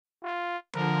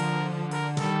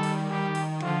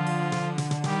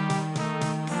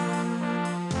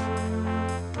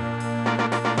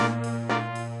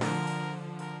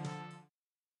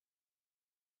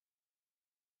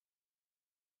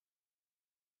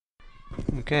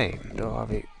Okej, då har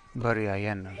vi börjat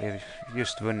igen. Vi har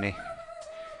just vunnit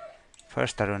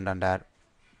första rundan där.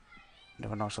 Det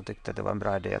var någon som tyckte att det var en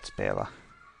bra idé att spela.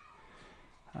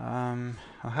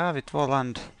 Och här har vi två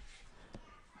land.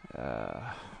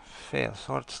 Fel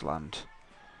sorts land.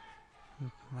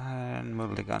 Här är en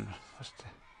mulligan.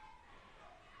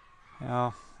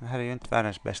 Ja, det här är ju inte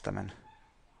världens bästa, men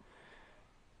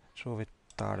jag tror vi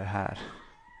tar det här.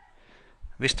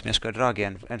 Visst, om jag skulle dra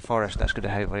en forest där skulle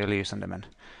det här ju vara lysande, men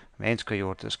om jag inte skulle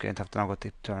gjort det skulle jag inte haft något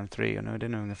i turn 3, och nu är det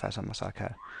nog ungefär samma sak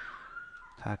här.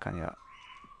 Här kan jag...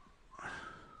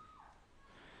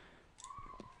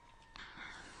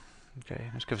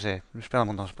 Okej, nu ska vi se. Nu spelar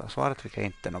mot någon som spelar svart, vilket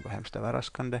inte är något hemskt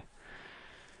överraskande.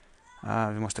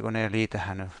 Vi måste gå ner lite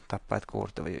här nu. Tappa ett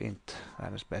kort, det var ju inte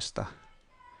världens bästa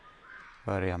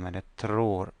början, men jag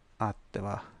tror att det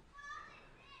var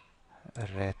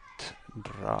rätt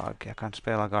drag. Jag kan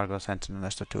spela Gargoyle Sentinel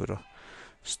nästa tur och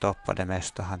stoppa det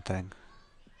mesta.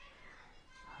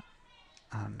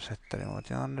 Han sätter emot.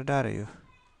 Ja, det där är ju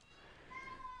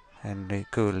en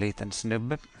kul liten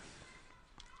snubbe.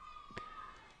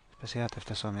 Speciellt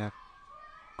eftersom jag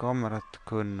kommer att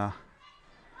kunna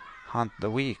hunt the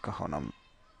weak av honom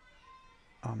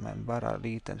om en bara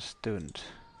liten stund.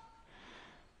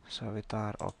 Så vi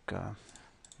tar och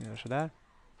gör sådär.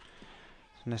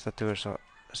 Så nästa tur så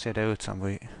ser det ut som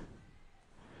vi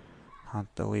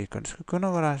hunt the weak. Det skulle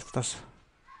kunna vara förstås.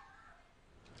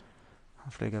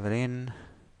 Han flyger väl in.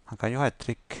 Han kan ju ha ett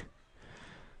trick.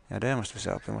 Ja, det måste vi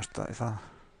se upp. Vi måste ifall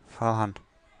han...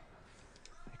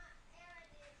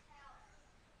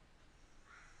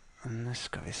 Nu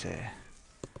ska vi se.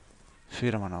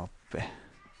 4 man uppe.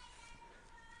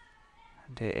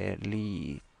 Det är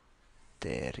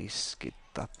lite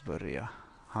riskigt att börja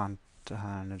hanta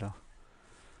här nu då.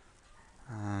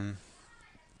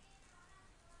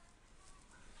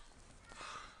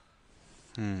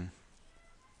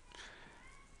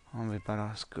 Om vi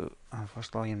bara skulle... Han får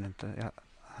slå in inte. Ja,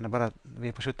 han är bara... Vi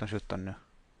är på 17-17 nu.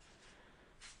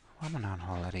 Vad man han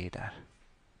håller i där.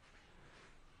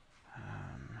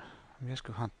 Om jag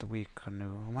skulle hanta weak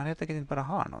nu. Om man helt enkelt inte bara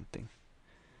har någonting.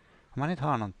 Om man inte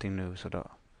har någonting nu så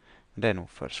då... Det är nog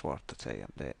för svårt att säga.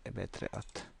 Det är bättre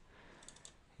att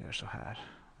göra så här.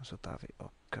 Och så tar vi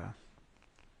och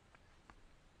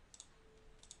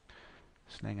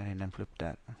slänger in en plupp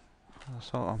där. Och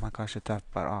så om man kanske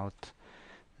tappar out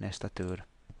nästa tur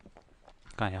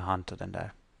kan jag hanta den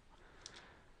där.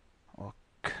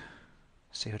 Och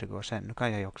se hur det går sen. Nu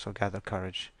kan jag ju också gather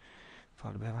courage.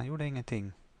 För han gjorde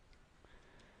ingenting.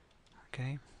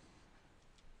 Okej.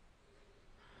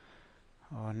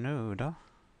 Och nu då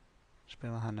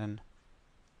spelar han en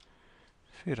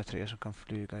 4-3 som kan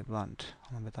flyga ibland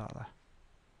om man betalar.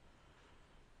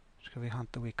 Ska vi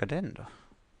hanta wicka den då?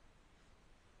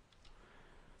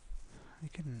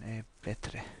 Vilken är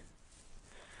bättre?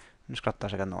 Nu skrattar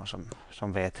säkert någon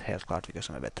som vet helt klart vilka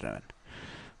som är bättre.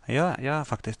 Men jag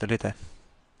faktiskt är lite...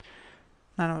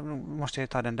 Nej, nu måste jag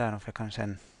ta den där för jag kan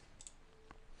sen...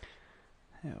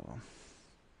 Jo.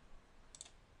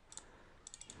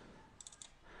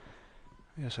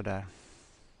 Vi gör sådär.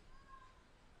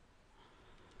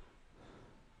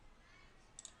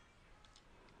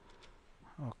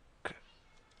 Och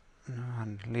nu är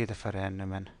han lite före ännu,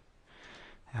 men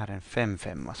jag har en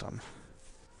 5-5 som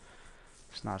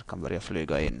snart kan börja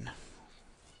flyga in.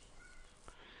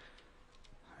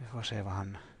 Vi får se vad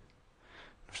han...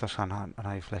 Förstås han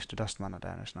har ju flest dustmanna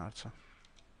där nu snart, så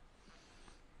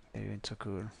det är ju inte så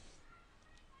kul.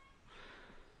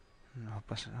 Jag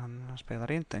hoppas han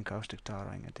spelar inte en caustic tar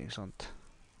och ingenting sånt.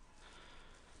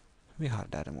 Vi har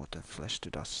däremot en flesh to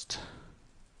dust.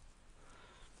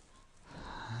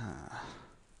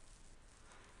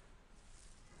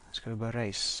 Ska vi börja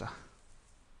racea?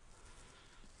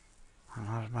 Han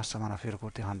har massa mana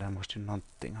 4-kort i handen. Han måste ju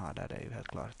någonting ha där, det är ju helt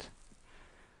klart.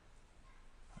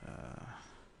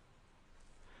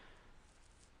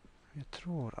 Jag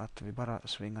tror att vi bara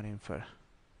svingar in för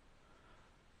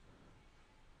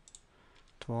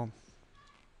 2.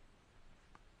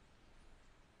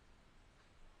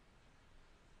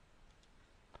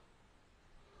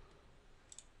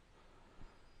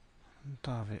 Nu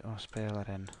tar vi och spelar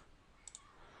en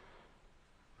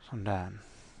sån där.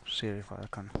 Ser ifall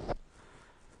jag kan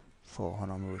få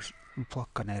honom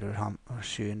plocka ner ur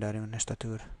skyn där i nästa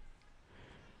tur.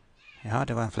 Ja,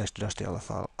 det var en flesh to dust i alla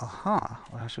fall. Aha,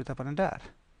 och han slutar på den där.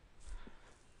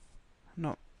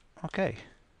 No, okej.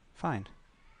 Fine.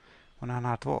 Och när han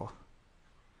har 2.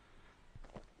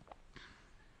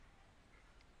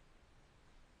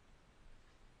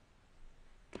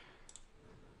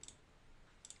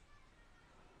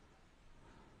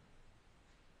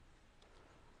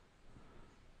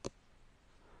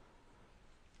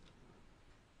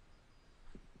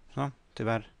 Så,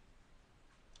 tyvärr.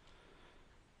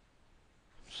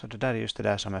 Så det där är just det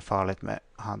där som är farligt med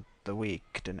Hunt the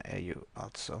Weak. Den är ju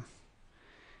alltså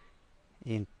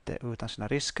inte utan sina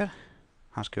risker.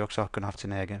 Han skulle ju också kunna haft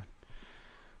sin egen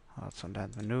allt sånt där.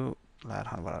 Men nu lär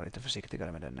han vara lite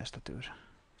försiktigare med den nästa tur.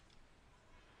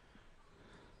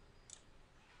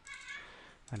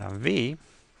 Medan vi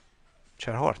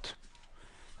kör hårt.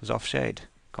 Zoff Shade,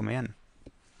 kom igen.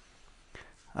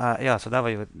 Ja, så det var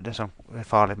ju det som är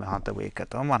farligt med Hunt the Weak.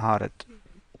 Att om man har ett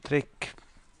trick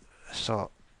så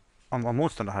om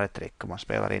motståndaren har ett trick och man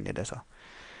spelar in i det så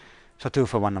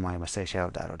förvandlar man ju med sig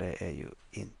själv där och det är ju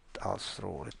inte alls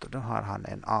roligt. Och då har han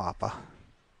en apa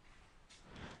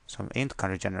som inte kan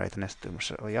regenerata nästa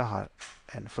tur och jag har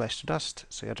en Flesh to Dust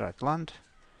så jag drar ett land.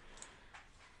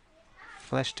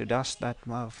 Flesh to Dust that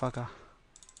motherfucker.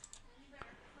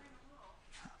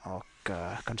 Och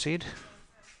concede.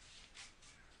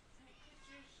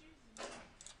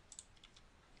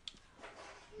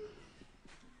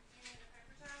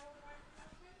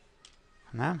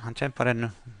 Nej, han kämpar ännu.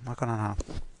 Vad kan han ha?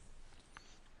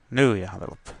 Nu är han väl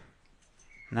upp.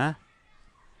 Nej.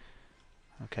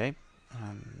 Okej.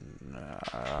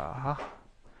 Jaha.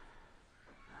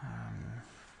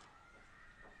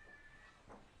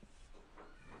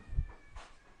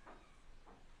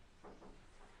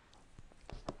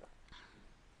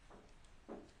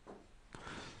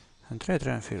 En 3-3,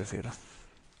 en 4-4.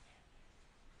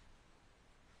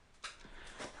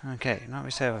 Okej, nu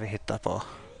vi ser vad vi hittar på.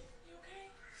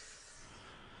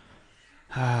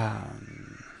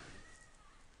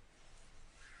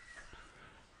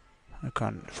 Du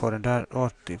kan få den där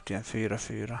åter till en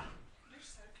 4-4.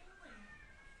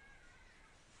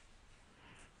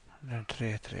 Den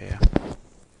 3-3.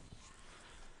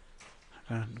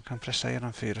 Du kan pressa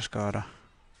igenom 4 skada.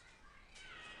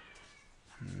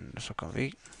 Så kan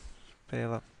vi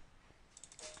spela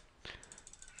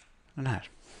den här.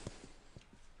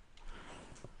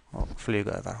 Och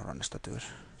flyga över honom nästa tur.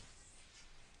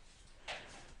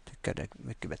 Tycker det är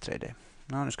mycket bättre idé.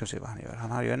 Nu ska vi se vad han gör.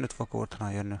 Han har ju ännu 2 kort. Han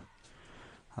har ju ännu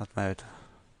allt möjligt.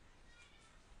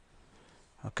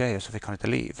 Okej, och så fick han lite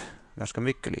liv. Ganska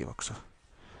mycket liv också.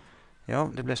 Ja,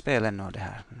 det blev spel ännu av det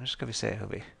här. Nu ska vi se hur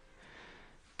vi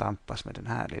tampas med den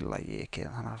här lilla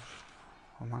jiken.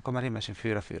 Om han kommer in med sin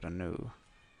 4-4 nu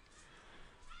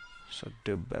så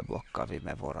dubbelblockar vi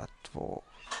med våra 2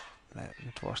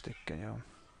 med 2 stycken. Ja.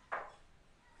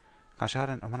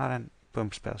 Kanske om han har en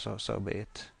pumpspel så be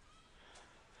it.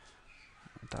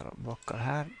 Vi tar och blockar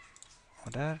här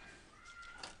och där.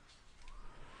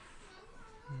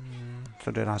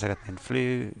 Så dödar han säkert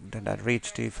min den där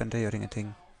reach-typen, det gör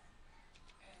ingenting.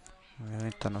 Jag vill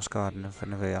inte ha någon skada nu för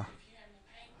nu vill jag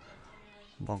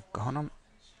bonka honom.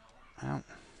 Ja.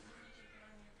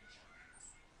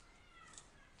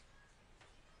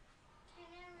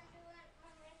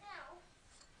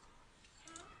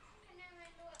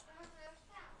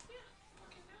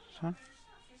 Så.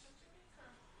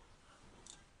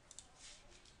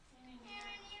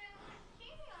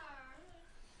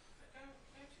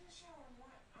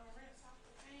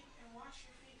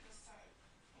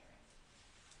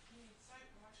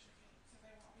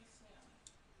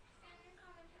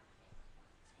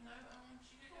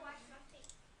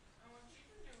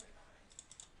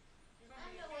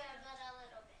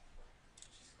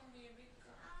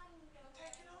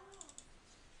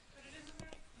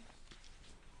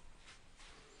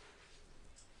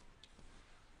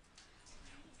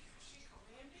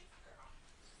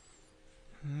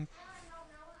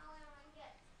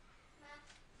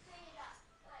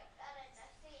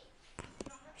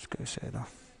 Ska vi se då.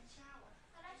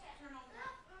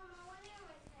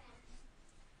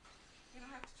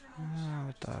 Ja,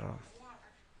 vi tar och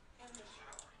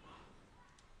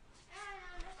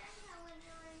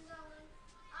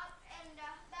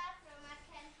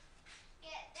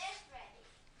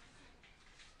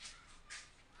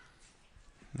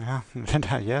ja, den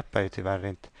där hjälper ju tyvärr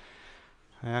inte.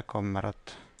 Jag kommer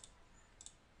att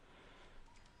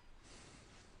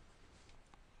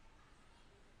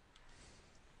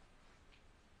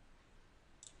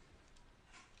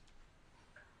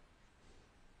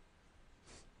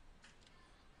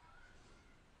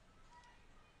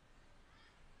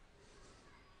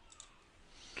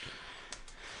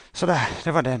sådär,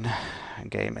 det var den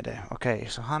game det. Okej,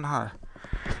 så han har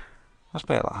vad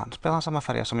spelar han? Spelar han samma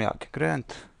färger som jag?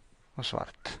 Grönt och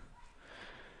svart.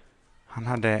 Han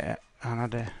hade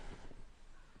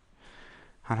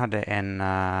en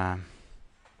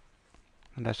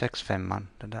den där 6-5,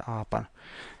 den där apan.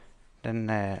 Den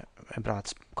är bra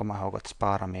att komma ihåg att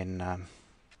spara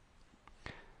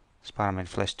min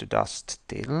Flesh to Dust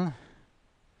till.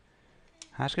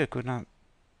 Här skulle jag kunna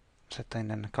sätta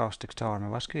in en caustic tower, men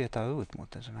vad skulle jag ta ut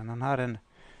mot en sån här? Han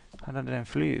hade en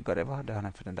flygare. Vad hade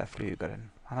han för den där flygaren?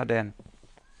 Han hade en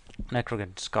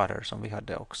Necrogen Scutter som vi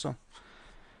hade också.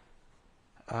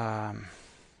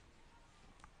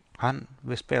 Han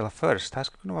vill spela först. Här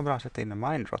skulle kunna vara bra att sätta in en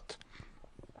Mindrot.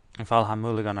 Ifall han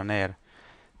mulliganar ner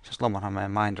så slår man han med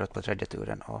en Mindrot på tredje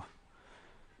turen och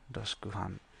då skulle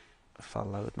han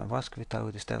falla ut. Men vad ska vi ta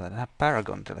ut istället? Den här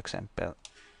Paragon till exempel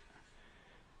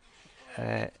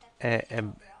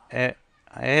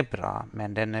är bra,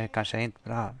 men den är kanske inte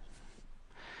bra.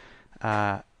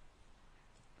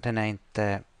 Den är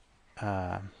inte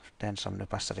den som nu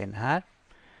passar in här,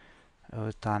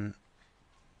 utan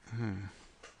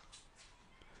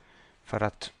för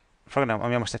att frågan är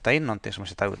om jag måste sätta in någonting så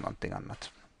måste jag ta ut någonting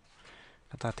annat.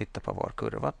 Jag tar och tittar på vår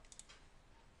kurva.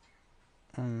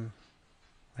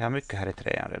 Vi har mycket här i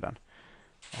trean redan.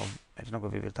 Och är det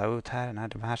något vi vill ta ut här? Nej,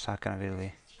 de här sakerna vill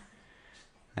vi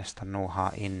nästan nog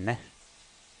ha inne.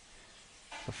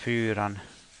 Så 4,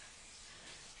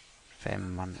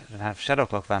 5. Den här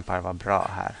Shadowcloak Vampire var bra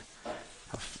här.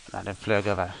 När den flög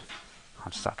över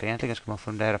hans saker. Egentligen skulle man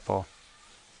fundera på,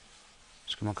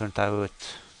 skulle man kunna ta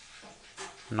ut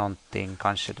någonting,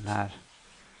 kanske den här.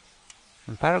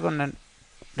 Men Paragon,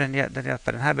 den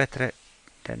hjälper den här bättre,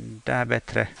 den där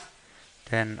bättre,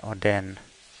 den och den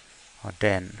och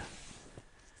den.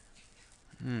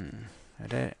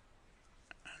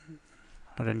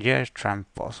 Och den ger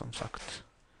trample som sagt.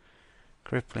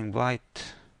 Crippling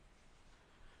Blight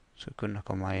skulle kunna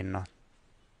komma in och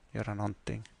göra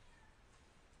någonting.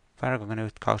 Paragon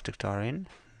ut, Caustic Tower in.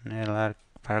 Eller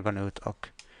Paragon ut och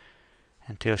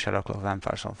en till Shadowclaw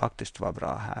Vampire som faktiskt var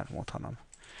bra här mot honom.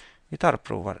 Vi tar och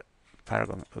provar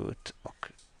Paragon ut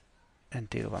och en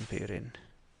till vampyr in.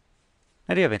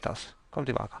 Nej, det gör vi inte alls. Kom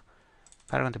tillbaka.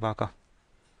 Paragon tillbaka.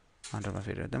 Andra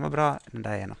vampyr ut. Den var bra, den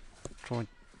där ena.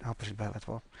 Jag hoppas vi behöver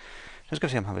 2. Nu ska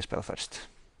vi se om han vill spela först.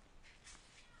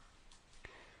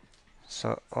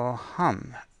 Så, och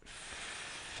han.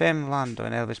 5 land och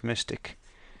en Elvis Mystic.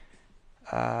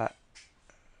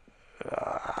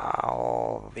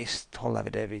 Visst håller vi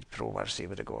det, vi provar, se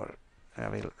hur det går.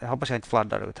 Jag hoppas jag inte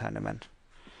fladdrar ut här nu, men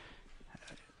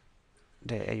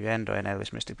det är ju ändå en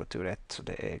Elvis Mystic på tur 1, så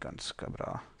det är ganska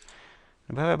bra.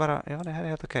 Nu behöver jag bara, ja det här är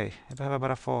helt okej. Jag behöver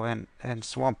bara få en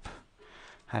swamp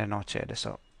här i något skede,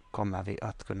 så kommer vi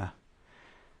att kunna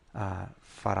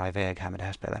fara iväg här med det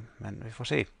här spelet. Men vi får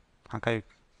se. Han kan ju,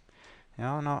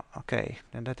 ja okej.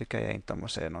 Den där tycker jag inte om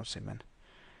att se någonsin, men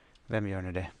vem gör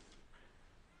nu det?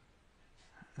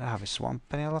 Där har vi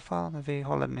swampen i alla fall, men vi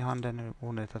håller den i handen nu.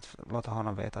 Onödigt att låta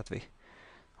honom veta att vi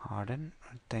har den.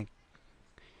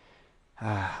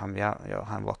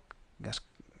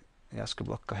 Jag skulle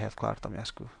blocka helt klart om jag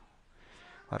skulle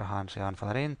vara han, så jag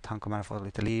anfaller inte. Han kommer att få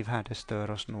lite liv här, det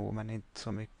stör oss nog, men inte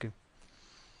så mycket.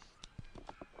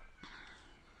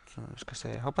 Så jag ska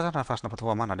se. Jag hoppas att han fastnar på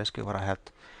 2 manna, det skulle vara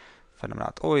helt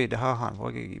fenomenalt. Oj, det har han.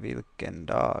 Oj, vilken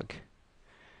dag.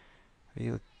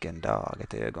 Vilken dag,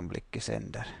 ett ögonblick i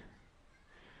sänder.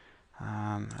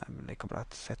 Lika bra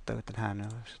att sätta ut den här nu.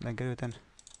 Lägger ut en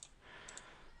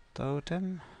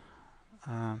totem.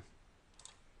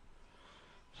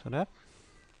 Sådär.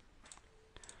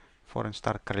 Får en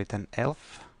starkare liten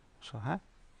elf. Så här.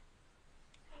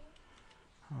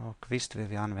 Och visst vill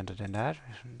vi använda den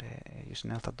där. Det är ju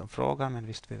snällt att de frågar, men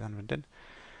visst vill vi använda den.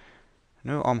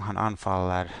 Nu om han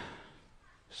anfaller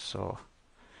så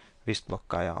visst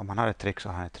blockar jag. Om han har ett trick så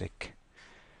har han ett trick.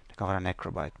 Det kan vara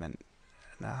necrobite, men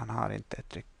när han har inte ett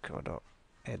trick, och då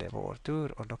är det vår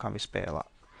tur och då kan vi spela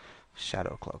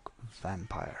Shadowcloak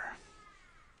Vampire.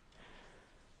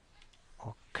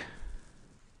 Och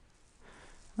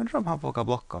undrar om han vågar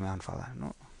blocka om jag anfaller.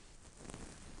 No.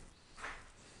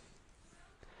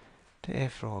 Det är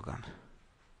frågan.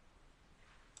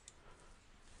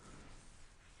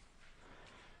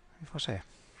 Vi får se.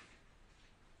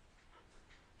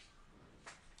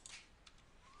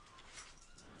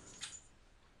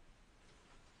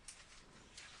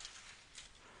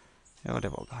 Ja, det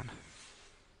vågar han.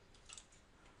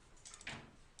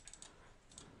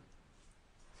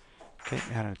 Okej,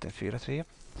 vi har en liten 4-3.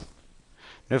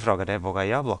 Nu frågar det, vågar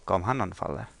jag blocka om han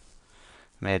anfaller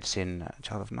med sin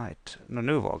Child of Night?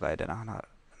 Nu vågar jag det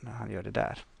när han gör det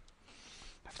där.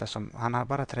 Eftersom han har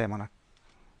bara 3 mana.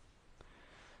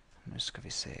 Nu ska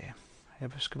vi se.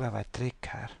 Jag skulle behöva ett trick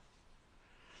här.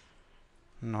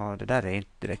 Det där är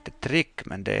inte direkt ett trick,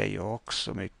 men det är ju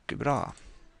också mycket bra.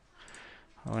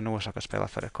 Och en orsak att spela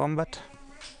före combat.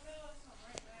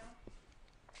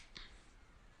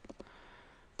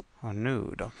 Och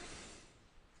nu då.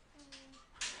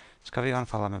 Ska vi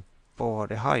anfalla med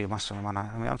båda. Jag har ju massor med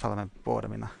mana. Om jag anfaller med båda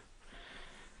mina.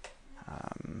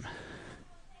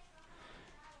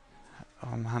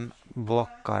 Om han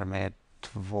blockar med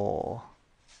 2.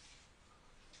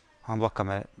 Han blockar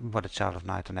med både Child of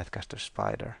Night och Netcaster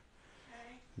Spider.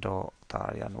 Då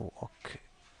tar jag nog och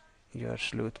gör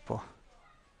slut på.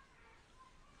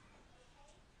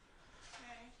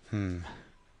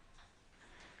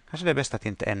 Kanske det är bäst att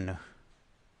inte ännu.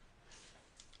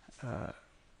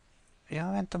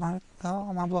 Jag vet inte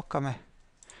om han blockar med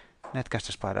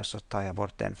Netcaster Spider så tar jag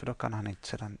bort den. För då kan han inte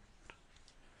sedan.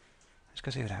 Vi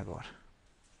ska se hur det här går.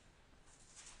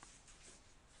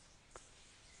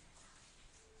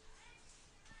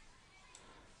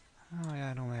 Ja, jag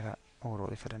är nog mer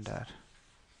orolig för den där.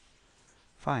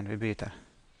 Fine, vi byter.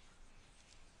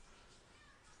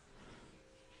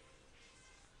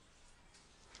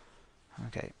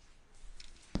 Okej.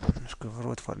 Nu skulle vara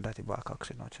roligt få den där tillbaka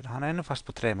också. Han är ännu fast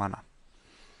på 3 mana.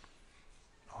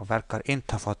 Och verkar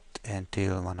inte ha fått en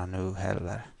till mana nu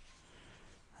heller.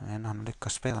 Men han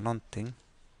lyckas spela någonting.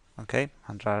 Okej,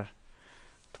 han drar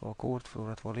 2 kort,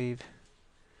 förlorar 2 liv.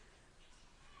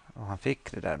 Och han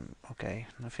fick det där. Okej,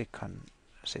 nu fick han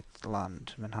sitt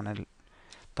land. Men han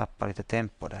tappar lite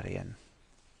tempo där igen.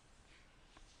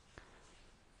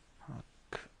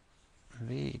 Och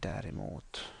vi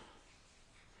däremot.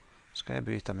 Ska jag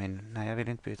byta min. Nej, jag vill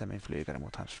inte byta min flygare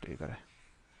mot hans flygare.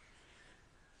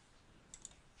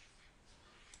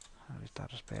 Vi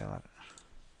tar och spelar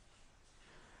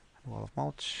Wall of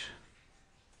Mulch.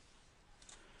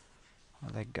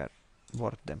 Och lägger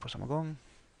bort den på samma gång.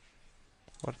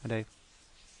 Bort med dig.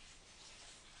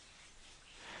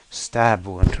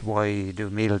 Stabwound. Oj, du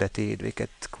milde tid.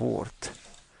 Vilket kort.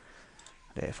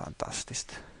 Det är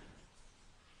fantastiskt.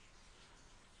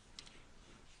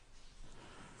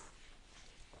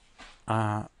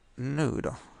 Nu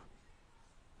då.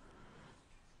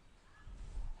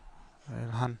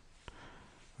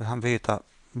 Vill han byta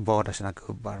båda sina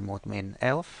gubbar mot min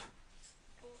elf?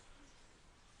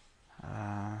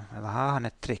 Eller har han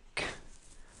ett trick?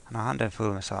 Han har handen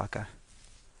full med saker.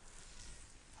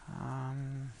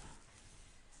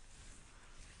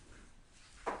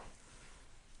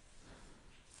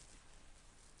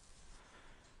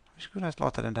 Vi skulle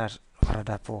låta den där vara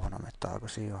där på honom ett tag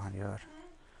och se vad han gör.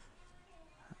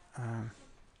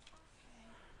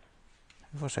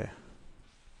 Vi får se.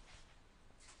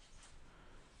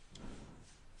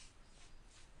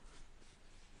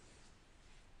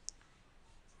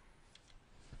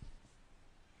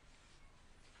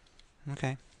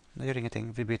 Okej, det gör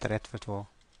ingenting. Vi byter 1 för 2.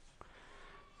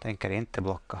 Tänker inte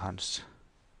blocka hans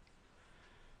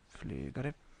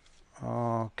flygare.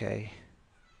 Okej.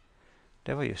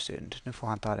 Det var ju synd. Nu får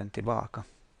han ta den tillbaka.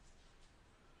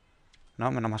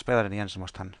 Men om han spelar den igen så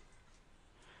måste han.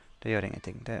 Det gör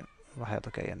ingenting. Det var helt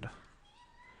okej ändå.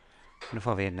 Nu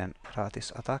får vi in en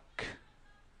gratis attack.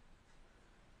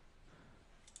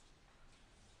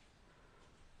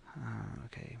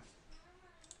 Okej.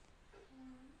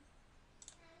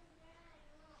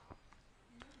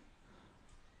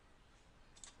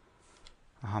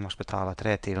 Han måste betala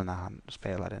 3 till när han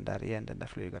spelar den där igen, den där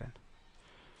flygaren.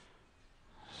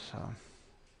 Så.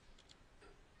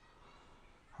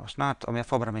 Och snart, om jag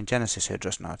får bara min Genesis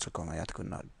Hydra snart så kommer jag att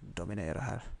kunna dominera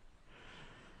här.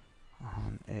 Och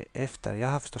han är efter. Jag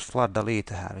har förstås fladdat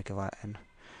lite här, vilket var en.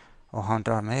 Och han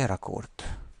drar mera kort.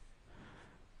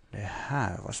 Det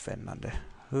här var spännande.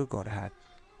 Hur går det här?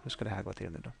 Hur ska det här gå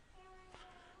till nu då?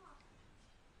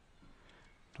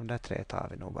 De där 3 tar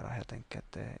vi nog bara helt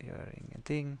enkelt. Det gör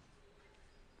ingenting.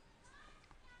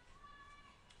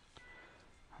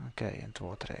 Okej, en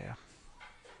 2-3.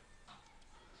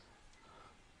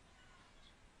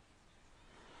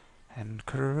 En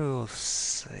Cruel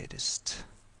Sadist.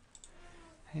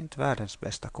 Inte världens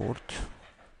bästa kort.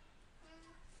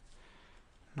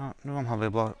 Nu om han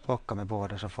vill blocka med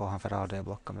båda så får han för all det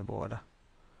blocka med båda.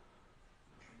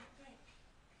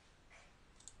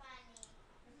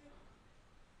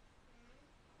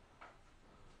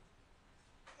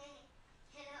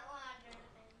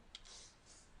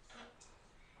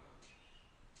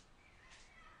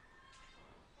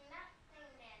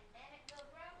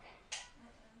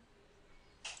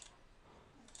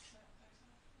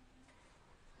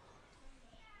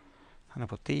 Han är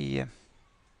på 10.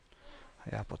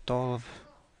 Jag är på 12.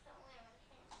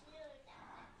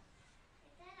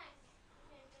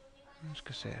 Nu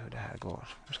ska se hur det här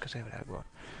går.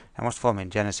 Jag måste få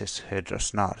min Genesis Hydra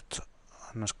snart.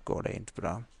 Annars går det inte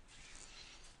bra.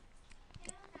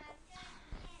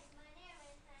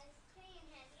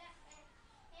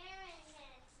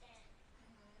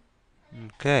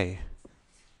 Okej.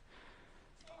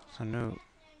 Så nu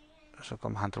så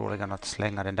kommer han troligen att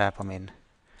slänga den där på min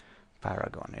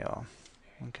Paragon. Ja.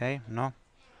 Okej, no.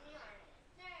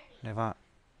 Det var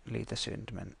lite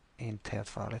synd, men inte helt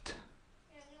farligt.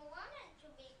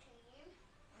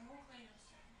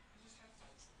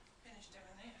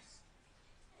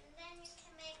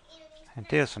 En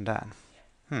till sån där.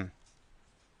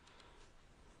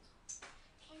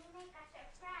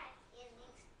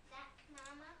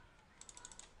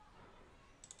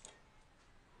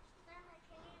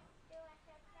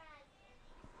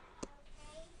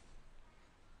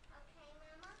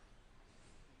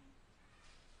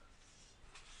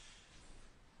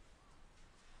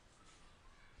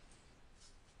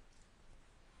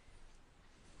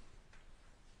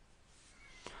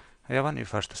 Jag vann ju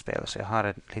första spelet så jag har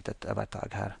ett litet övertag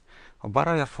här. Och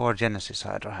bara jag får Genesis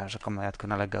Hydra här så kommer jag att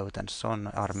kunna lägga ut en sån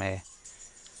armé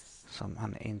som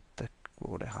han inte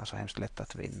borde ha så hemskt lätt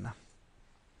att vinna.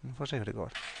 Vi får se hur det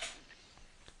går.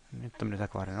 19 minuter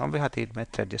kvar. Om vi har tid med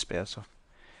ett tredje spel så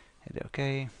är det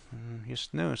okej.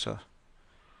 Just nu så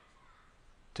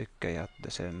tycker jag att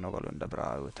det ser någorlunda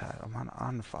bra ut här. Om han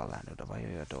anfaller nu då, vad gör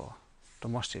jag då? Då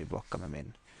måste jag ju blocka med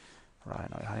min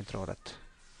Rhino. Jag har inte råd att...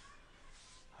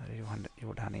 Det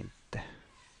gjorde han inte.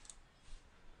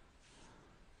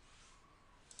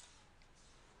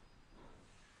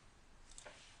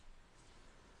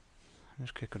 Nu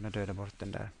ska jag kunna döda bort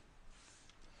den där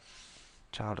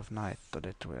Child of Night och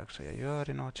det tror jag också jag gör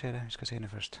i något skede. Vi ska se nu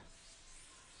först.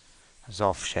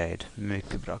 Zoff Shade.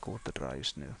 Mycket bra kort att dra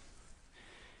just nu.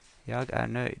 Jag är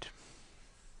nöjd.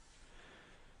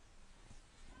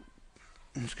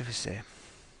 Nu ska vi se.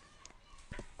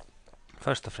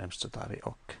 Först och främst så tar vi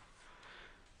och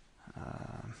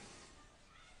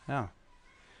ja,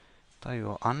 tar ju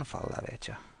och anfaller vet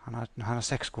jag. Han har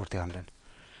 6 kort i handen.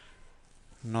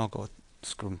 Något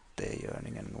skumt är i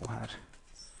görningen nog här.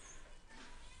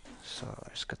 Så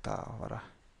jag ska ta och vara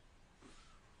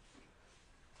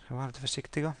lite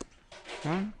försiktiga.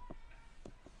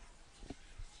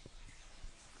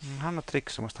 Han har trick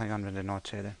så måste han ju använda i något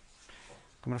skede.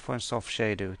 Kommer att få en soft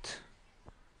shade ut.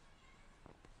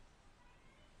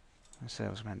 Vi ser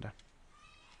vad som händer.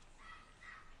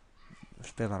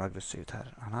 Spelar aggressivt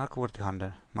här. Han har kort i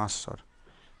handen. Massor.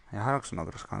 Jag har också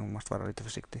några så han måste vara lite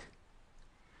försiktig.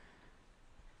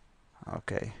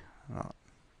 Okej. Ja.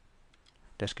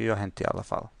 Det skulle ju ha hänt i alla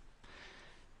fall.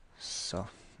 Så.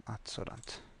 Att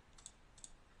sådant.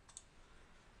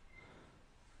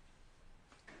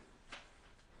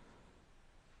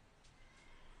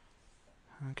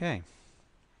 Okej.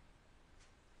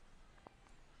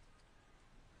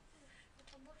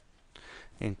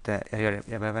 Jag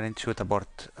behöver inte skjuta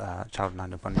bort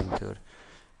Childline på min tur.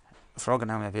 Frågan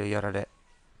är om jag vill göra det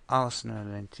alls nu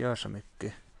eller inte gör så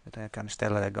mycket. Utan jag kan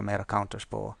istället lägga mera counters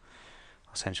på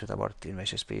och sen skjuta bort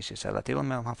Invasion Species. Eller till och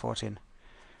med om han får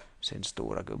sin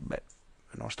stora gubbe.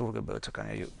 Någon stor gubbe ut så kan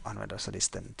jag ju använda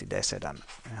sadisten till det sedan.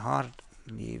 Jag har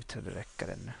liv till det räcker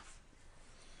ännu.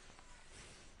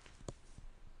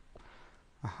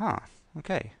 Aha,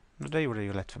 okej. Det gjorde det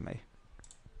ju lätt för mig.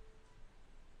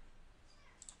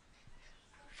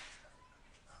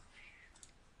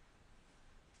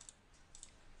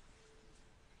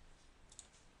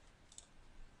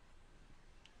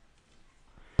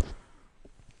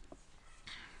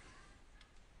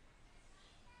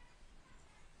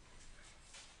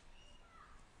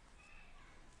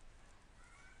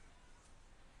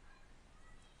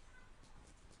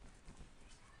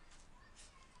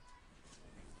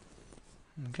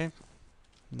 Okej.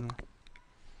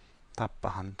 Tappar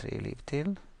han 3 liv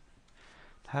till.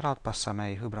 Det här allt passar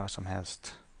mig hur bra som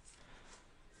helst.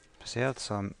 Speciellt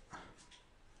som...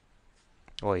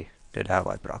 Oj, det där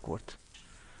var ett bra kort.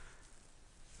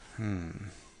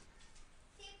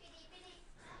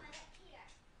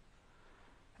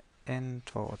 1,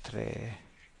 2, 3.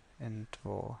 1,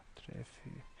 2, 3,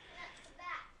 4.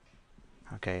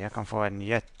 Okej, jag kan få en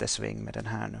jättesving med den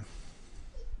här nu.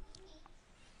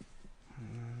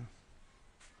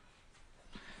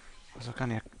 Och så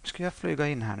ska jag flyga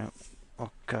in här nu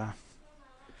och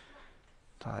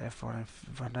jag får en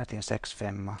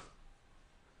 6-5.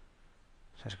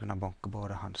 Så jag ska kunna bonka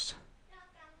båda hans.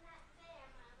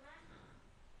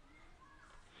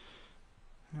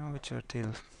 Ja, vi kör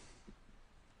till.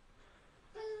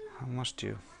 Han måste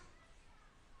ju.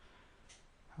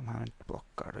 Om han inte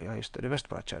blockar då. Ja, just det. Det är bäst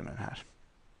bara att köra med den här.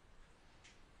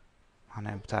 Han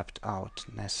är tapped out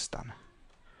nästan.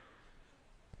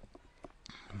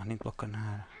 Om han inte blockar den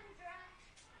här.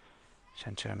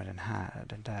 Sen kör jag med den här.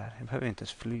 Den där. Jag behöver inte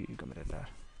ens flyga med den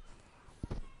där.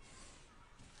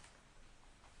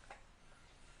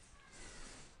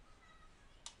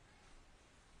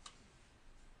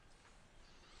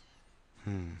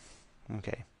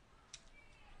 Okej.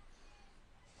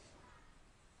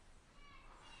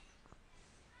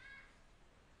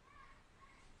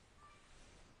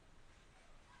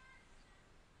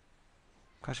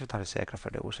 Kanske vi tar det säkra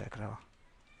för det osäkra. Va?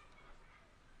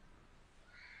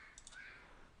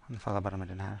 Han faller bara med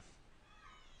den här.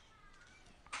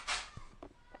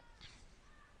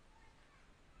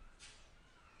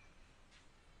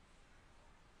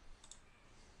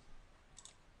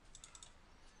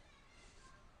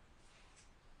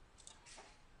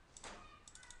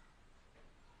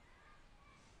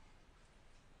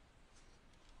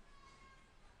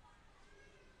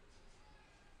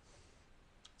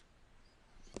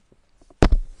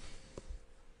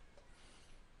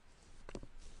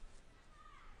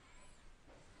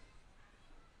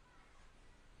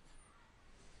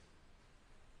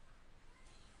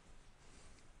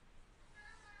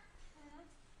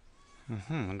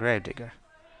 Gravedigger.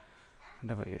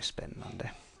 Det var ju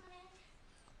spännande.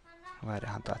 Vad är det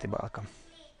han tar tillbaka?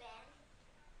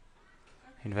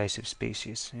 Invasive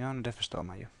species. Ja, det förstår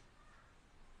man ju.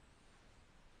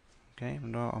 Okej,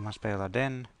 men då om man spelar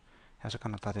den, ja, så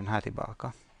kan man ta den här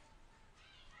tillbaka.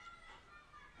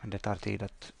 Men det tar tid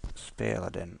att spela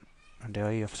den. Det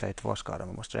är i och för sig 2 skador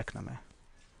man måste räkna med.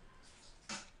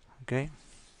 Okej,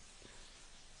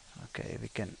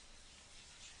 vilken...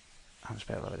 Han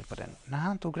spelade väl på den. Nej,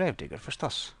 han tog Gravedigger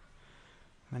förstås.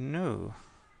 Men nu...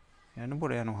 Ja, nu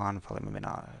borde jag nog ha anfallit med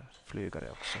mina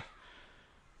flygare också.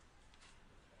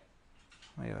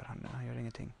 Vad gör han nu? Han gör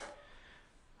ingenting.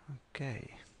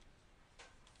 Okej.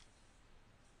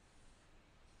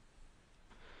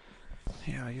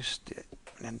 Ja, just det.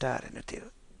 Den där är nu till.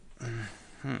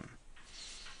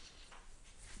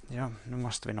 Ja, nu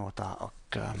måste vi nog ta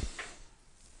och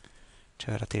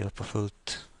köra till på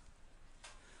fullt.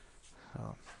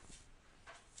 Så.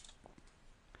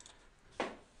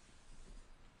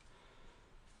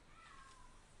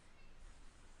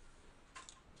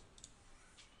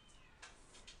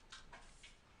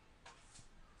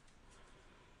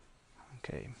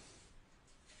 Okej.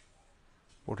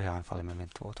 Borde jag anfalla med min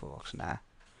 2-2 också? Nej.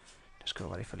 Det skulle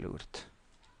vara för lurt.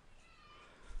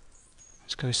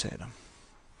 Ska vi se då.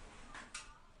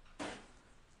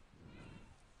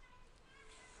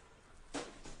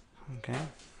 Okej.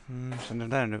 Så det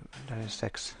där är nu, det är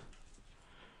 6.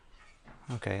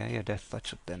 Okej, jag ger death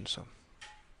touch åt den så.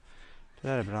 Det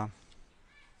där är bra.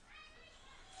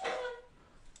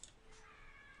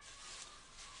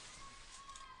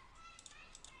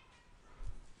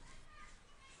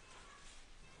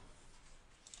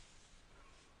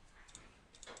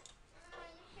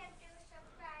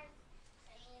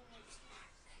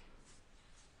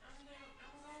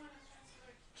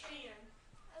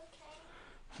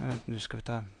 Nu ska vi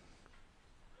ta...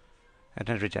 Ja,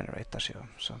 den regeneratas ju.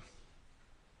 Så.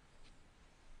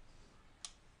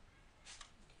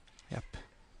 Japp.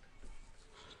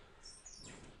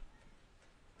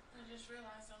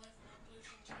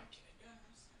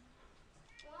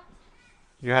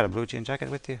 You had a blue jean jacket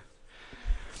with you?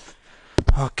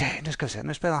 Okej, nu ska vi se.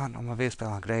 Nu spelar han, om man vill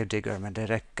spela han Gravedigger, men det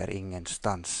räcker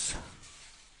ingenstans.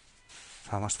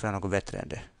 Så han måste spela något bättre än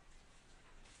det.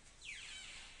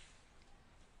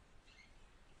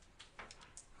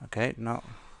 Okej, no.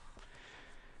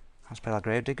 Han spelar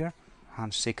Gravedigger.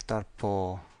 Han siktar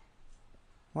på...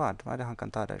 Vad är det han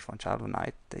kan ta därifrån? Child of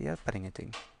Night. Det hjälper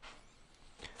ingenting.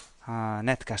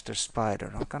 Netcaster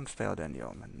Spider. Han kan spela den,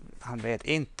 ja. Men han vet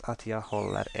inte att jag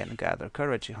håller en Gather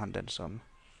Courage i handen som...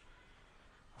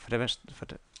 För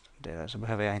det så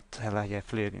behöver jag inte heller ge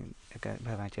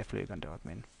flygande åt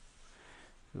min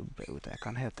gubbe. Utan jag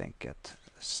kan helt enkelt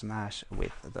smash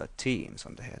with the team,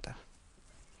 som det heter.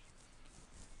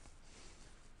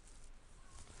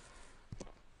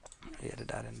 Är det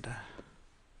där den där.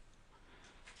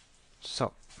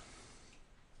 Så.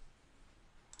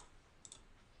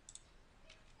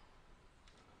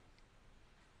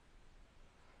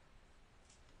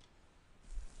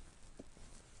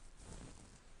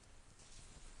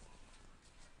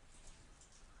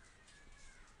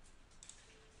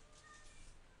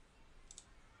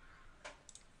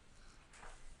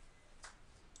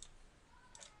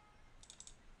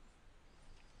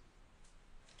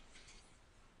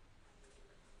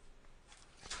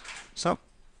 Så.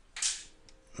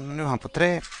 Nu är han på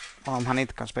 3. Och om han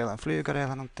inte kan spela en flygare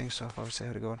eller någonting så får vi se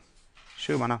hur det går.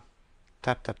 7 mana.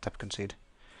 Tap, concede.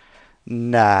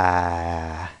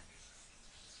 Nej.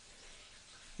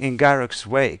 In Garruk's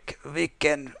Wake.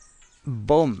 Vilken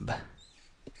bomb.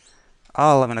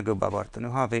 Alla mina gubbar borta. Nu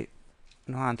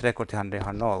har han 3 kort i handen. Jag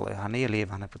har 0. Jag har 9 liv.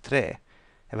 Han är på 3.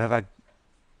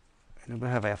 Nu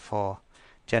behöver jag få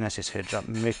Genesis Hydra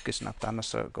mycket snabbt, annars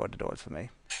så går det dåligt för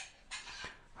mig.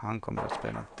 Han kommer att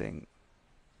spela någonting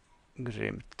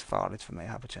grymt farligt för mig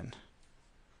här på känn.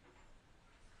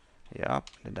 Ja,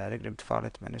 det där är grymt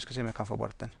farligt, men nu ska vi se om jag kan få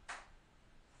bort den.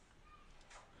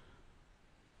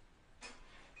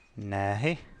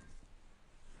 Nej.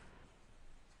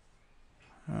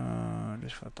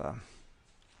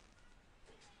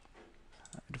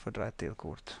 Du får dra ett till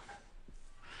kort.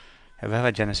 Jag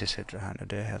behöver Genesis Hydra här nu,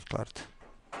 det är helt klart.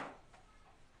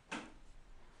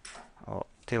 Och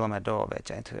till och med då vet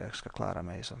jag inte hur jag ska klara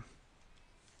mig. Så.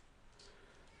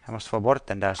 Jag måste få bort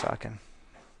den där saken.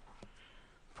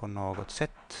 På något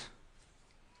sätt.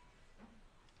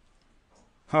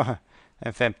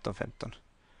 En 15-15.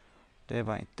 Det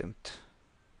var inte dumt.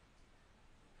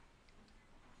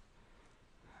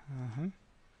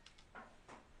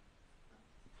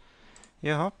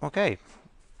 Jaha, okej.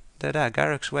 Det där,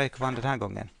 Garrux Wake vann den här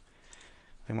gången.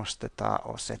 Vi måste ta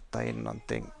och sätta in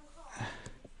någonting.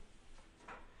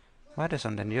 Vad är det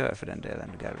som den gör för den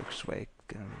delen, Garrux Wake?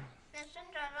 Den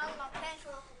söndrar alla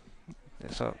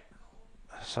pennor.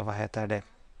 Så vad heter det?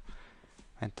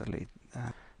 Vänta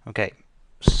lite. Okej,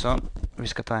 så vi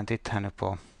ska ta en titt här nu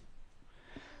på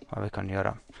vad vi kan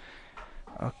göra.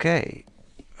 Okej.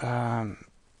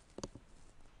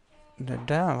 Det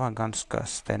där var ganska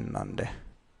spännande.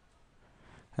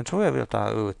 Jag tror jag vill ta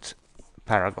ut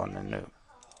Paragonen nu.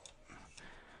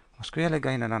 Och skulle jag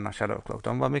lägga in en annan Shadowcloak?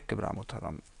 De var mycket bra mot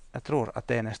honom. Jag tror att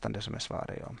det är nästan det som är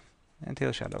svaret. Ja. En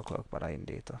till Shadowcloak bara in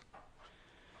dit.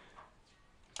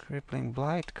 Crippling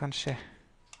Blight kanske.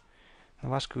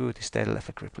 Vad skulle ut istället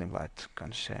för Crippling Blight?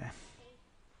 Kanske.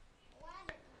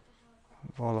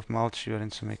 Wall of Mulch gör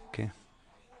inte så mycket.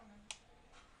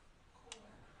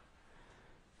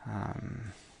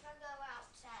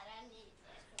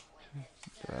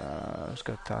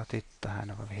 Ska ta och titta här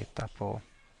nu vad vi hittar på.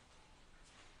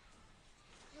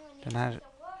 Den här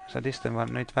sadisten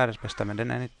var inte världens bästa, men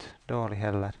den är inte dålig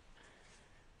heller.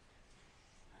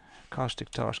 Caustic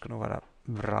Tar ska nog vara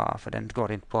bra, för den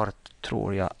går inte bort,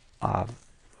 tror jag, av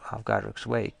Garrux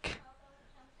Wake.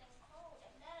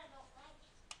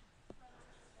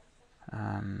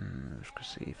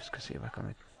 Ska se vad kan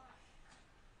vi...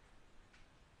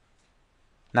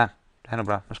 Nej, det här är nog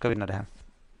bra. Nu ska vi vinna det här.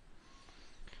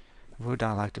 Would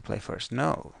I like to play first?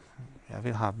 No. Jag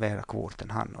vill ha mera kort än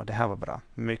han, och det här var bra.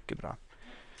 Mycket bra.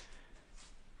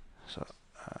 Så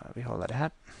vi håller det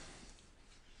här.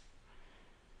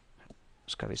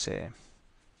 Ska vi se.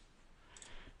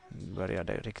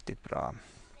 Började riktigt bra.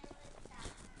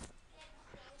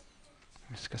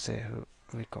 Vi ska se hur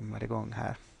vi kommer igång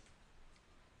här.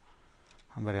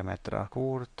 Han börjar med att dra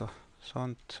kort och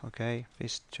sånt. Okej,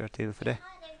 visst, kör till för det.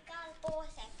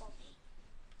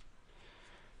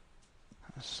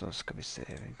 Så ska vi se.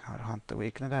 Vi har Hunter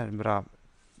Week. Det där är en bra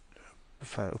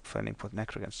uppföljning på ett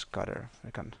Necrogens Cutter.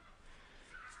 Vi kan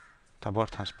ta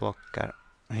bort hans blockar.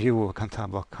 Jo, vi kan ta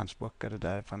bort hans blockar. Det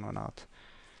där är från någon annat.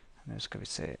 Nu ska vi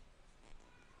se.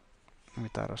 Vi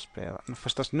tar och spelar.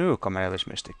 Förstås nu kommer Elvis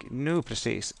Mystic. Nu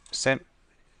precis. Sen,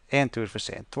 en tur för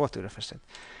sent. 2 turer för sent.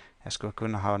 Jag skulle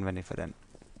kunna ha användning för den.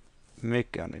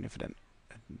 Mycket användning för den.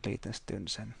 En liten stund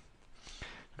sen.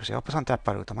 Jag hoppas han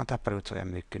tappar ut. Om han tappar ut så är jag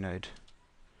mycket nöjd.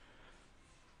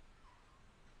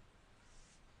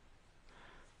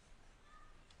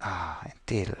 En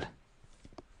till.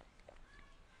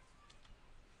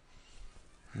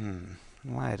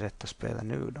 Vad är rätt att spela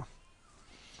nu då?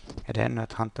 Är det ännu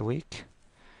ett Hunter Week?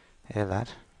 Eller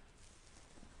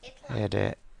är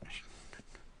det...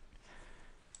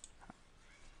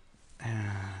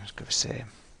 Ska vi se.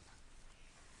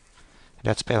 Är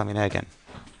det att spela min egen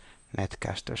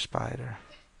Netcaster Spider?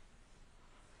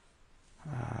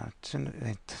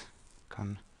 Inte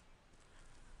kan...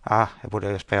 jag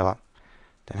borde ju spela...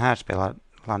 Den här spelar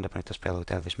landet på nytt och spela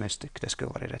ut Elvis Mystic. Det skulle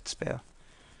vara rätt spel.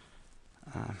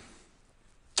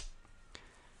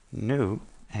 Nu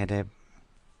är det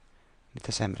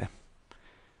lite sämre.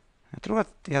 Jag tror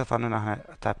att i alla fall nu när han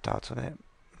är tapped out så det är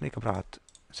lika bra att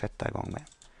sätta igång med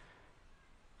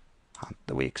Hunt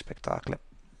the Week-spektaklet.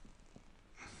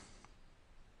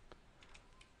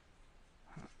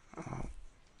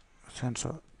 Sen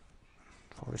så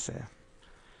får vi se.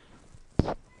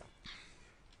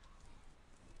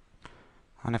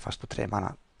 Han är fast på 3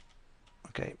 mana.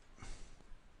 Okej.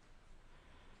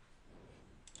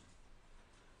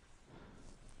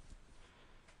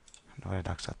 Då är det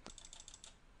dags att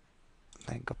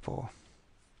lägga på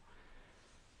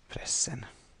pressen.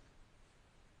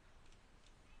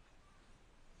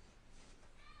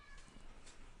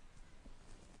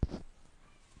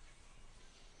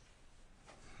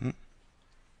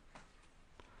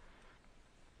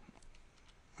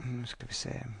 Nu ska vi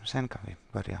se. Sen kan vi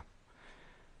börja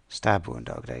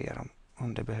stärbunda och grejer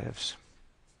om det behövs.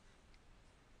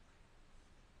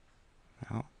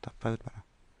 Ja, tappa ut bara.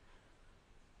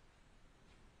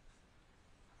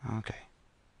 Okej.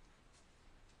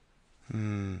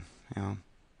 Ja.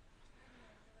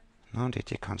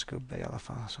 Dit gick hans gubbe i alla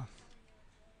fall. Så.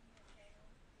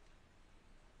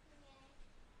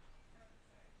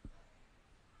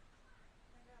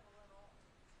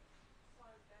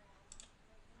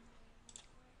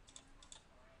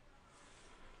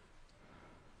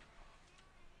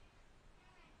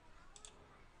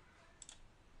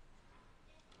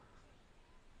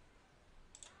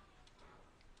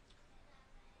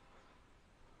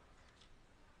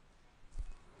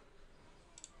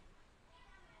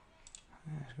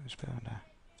 Ska vi spela där?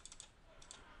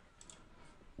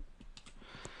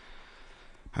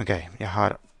 Okej, jag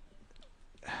har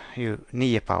ju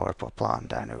 9 power på plan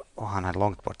där nu och han är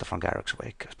långt borta från Garrux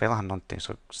Wake. Spelar han någonting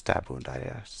så stärbundar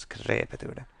jag skräpet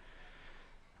ur det.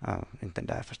 Inte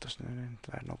där förstås, nu är det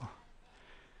inte värd något.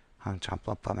 Han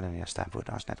champloppar med den nya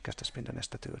stärbundan och snättkastar spindel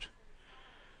nästa tur.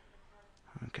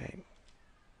 Okej.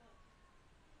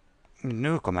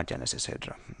 Nu kommer Genesis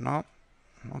Hydra.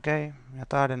 Okej, jag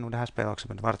tar den nog det här spelet också,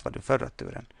 men vart var du förra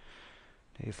turen?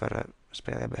 Det är ju förra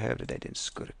spelet jag behövde dig, din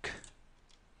skurk.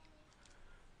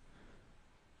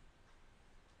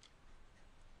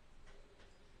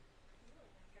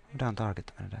 Hur är han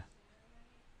target med det där?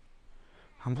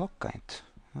 Han blockar inte.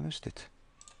 Vad lustigt.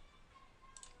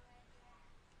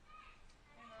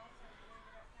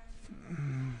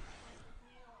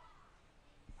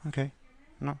 Okej.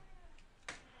 No.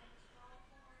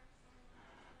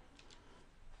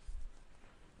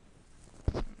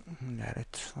 Det är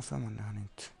rätt. Varför man han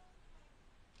inte?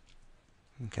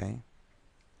 Okej.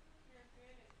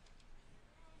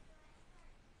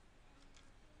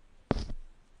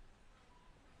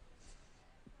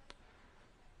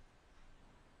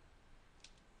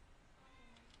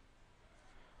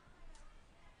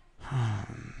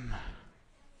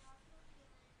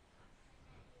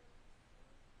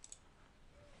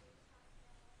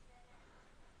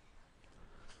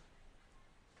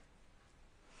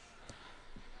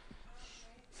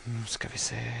 Ska vi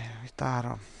se. Vi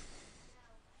tar och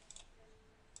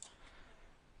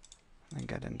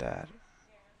lägger den där.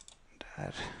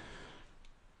 Där.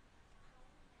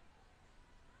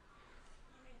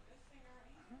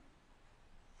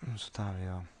 Så tar vi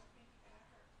och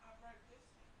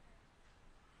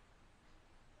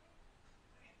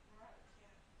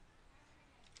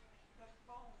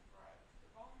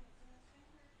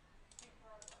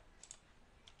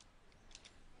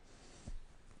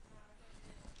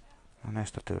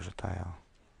nästa tur så tar jag.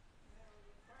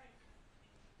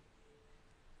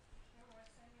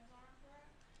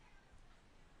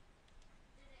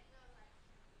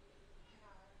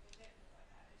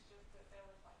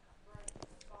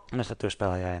 Nästa tur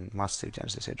spelar jag en massiv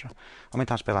Genesis Hydra. Om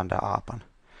inte han spelar den där apan.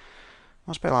 Om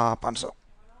han spelar apan så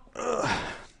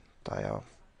tar jag.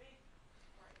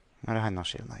 Men det här är någon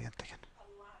skillnad egentligen.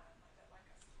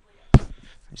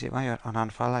 Vi ser vad han gör. Han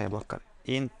anfaller. Jag blockar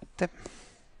inte.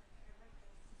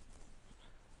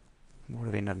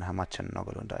 Borde vinna den här matchen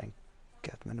någorlunda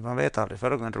enkelt. Men man vet aldrig.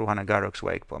 Förra gången drog han en Garrux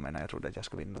Wake på mig när jag trodde att jag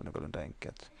skulle vinna någorlunda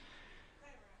enkelt.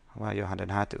 Vad gör han den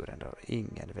här turen då?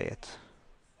 Ingen vet.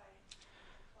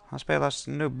 Han spelar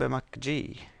Snubbe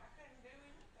McG.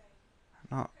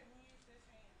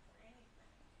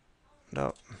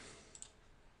 Då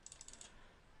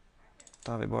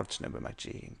tar vi bort Snubbe McG.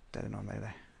 Inte är det någon med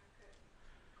det.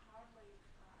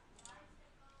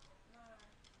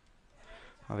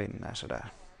 Och vinner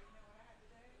sådär.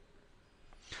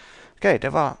 Okej, det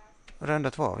var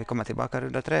runda 2. Vi kommer tillbaka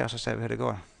runda 3 och så ser vi hur det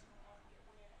går.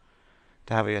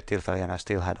 Det här var ju ett tillfälle när I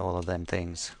still had all of them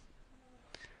things.